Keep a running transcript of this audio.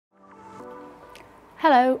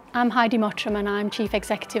Hello, I'm Heidi Mottram and I'm Chief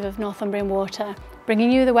Executive of Northumbrian Water,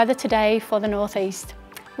 bringing you the weather today for the North East.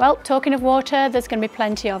 Well, talking of water, there's going to be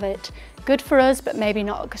plenty of it. Good for us, but maybe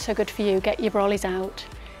not so good for you. Get your brollies out.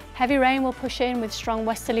 Heavy rain will push in with strong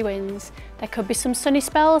westerly winds. There could be some sunny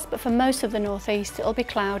spells, but for most of the North East it'll be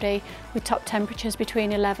cloudy with top temperatures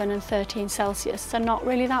between 11 and 13 Celsius, so not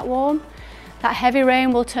really that warm. That heavy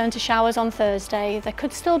rain will turn to showers on Thursday. There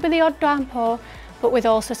could still be the odd downpour, but with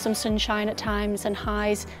also some sunshine at times and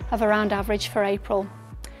highs of around average for April.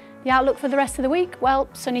 The outlook for the rest of the week, well,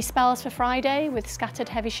 sunny spells for Friday with scattered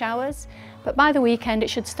heavy showers, but by the weekend it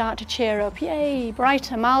should start to cheer up. Yay,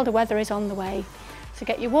 brighter, milder weather is on the way. So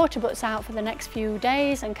get your water butts out for the next few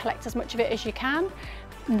days and collect as much of it as you can,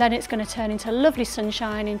 and then it's going to turn into lovely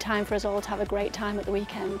sunshine in time for us all to have a great time at the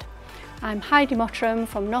weekend. I'm Heidi Mottram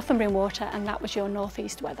from Northumbrian Water, and that was your North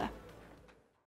East weather.